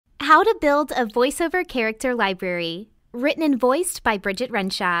How to build a voiceover character library. Written and voiced by Bridget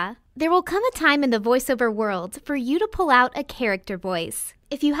Renshaw. There will come a time in the voiceover world for you to pull out a character voice.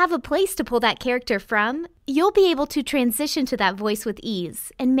 If you have a place to pull that character from, you'll be able to transition to that voice with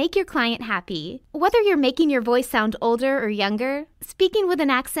ease and make your client happy. Whether you're making your voice sound older or younger, speaking with an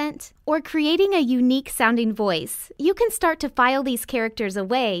accent, or creating a unique sounding voice, you can start to file these characters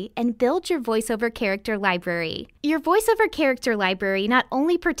away and build your voiceover character library. Your voiceover character library not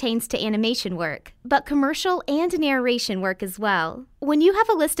only pertains to animation work, but commercial and narration work as well. When you have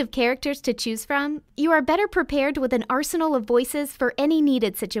a list of characters to choose from, you are better prepared with an arsenal of voices for any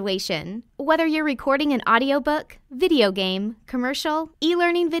needed situation. Whether you're recording an audiobook, video game, commercial,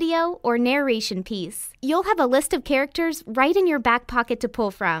 e-learning video, or narration piece, you'll have a list of characters right in your back pocket to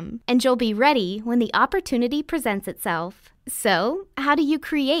pull from, and you'll be ready when the opportunity presents itself. So, how do you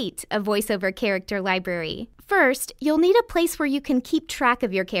create a voiceover character library? First, you'll need a place where you can keep track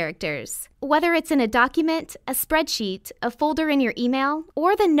of your characters. Whether it's in a document, a spreadsheet, a folder in your email,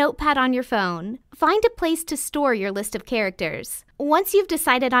 or the notepad on your phone, find a place to store your list of characters. Once you've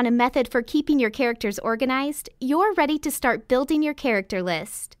decided on a method for keeping your characters organized, you're ready to start building your character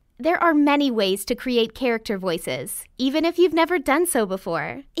list. There are many ways to create character voices, even if you've never done so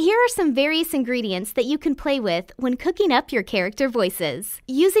before. Here are some various ingredients that you can play with when cooking up your character voices.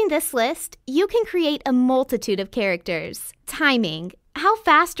 Using this list, you can create a multitude of characters. Timing. How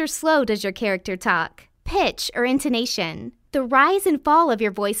fast or slow does your character talk? Pitch or intonation. The rise and fall of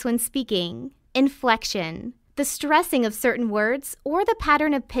your voice when speaking. Inflection. The stressing of certain words or the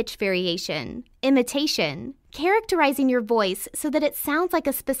pattern of pitch variation. Imitation. Characterizing your voice so that it sounds like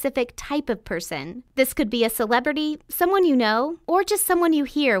a specific type of person. This could be a celebrity, someone you know, or just someone you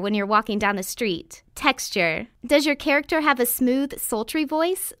hear when you're walking down the street. Texture. Does your character have a smooth, sultry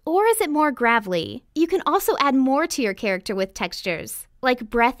voice, or is it more gravelly? You can also add more to your character with textures, like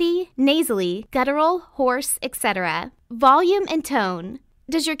breathy, nasally, guttural, hoarse, etc. Volume and tone.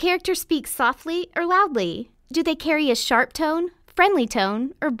 Does your character speak softly or loudly? Do they carry a sharp tone, friendly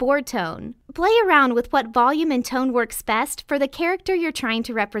tone, or bored tone? Play around with what volume and tone works best for the character you're trying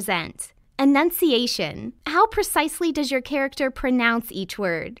to represent. Enunciation. How precisely does your character pronounce each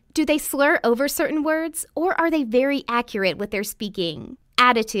word? Do they slur over certain words, or are they very accurate with their speaking?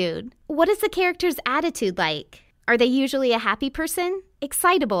 Attitude. What is the character's attitude like? Are they usually a happy person?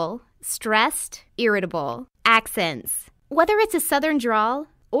 Excitable? Stressed? Irritable? Accents. Whether it's a Southern drawl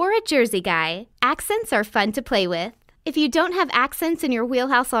or a Jersey guy, accents are fun to play with. If you don't have accents in your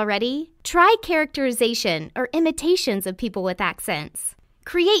wheelhouse already, try characterization or imitations of people with accents.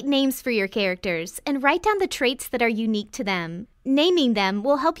 Create names for your characters and write down the traits that are unique to them. Naming them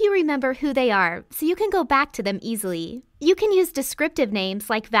will help you remember who they are so you can go back to them easily. You can use descriptive names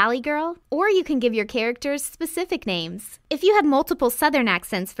like Valley Girl, or you can give your characters specific names. If you have multiple Southern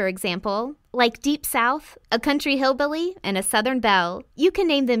accents, for example, like Deep South, a country hillbilly, and a Southern belle, you can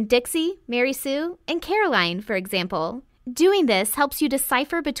name them Dixie, Mary Sue, and Caroline, for example. Doing this helps you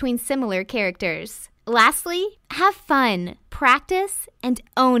decipher between similar characters. Lastly, have fun, practice, and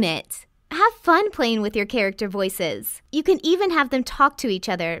own it. Have fun playing with your character voices. You can even have them talk to each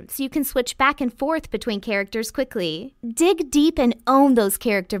other so you can switch back and forth between characters quickly. Dig deep and own those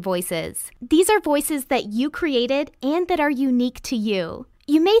character voices. These are voices that you created and that are unique to you.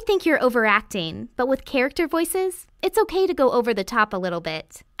 You may think you're overacting, but with character voices, it's okay to go over the top a little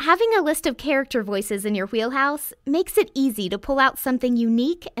bit. Having a list of character voices in your wheelhouse makes it easy to pull out something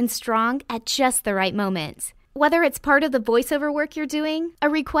unique and strong at just the right moment. Whether it's part of the voiceover work you're doing, a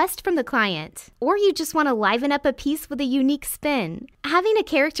request from the client, or you just want to liven up a piece with a unique spin, having a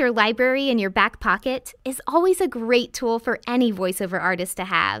character library in your back pocket is always a great tool for any voiceover artist to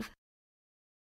have.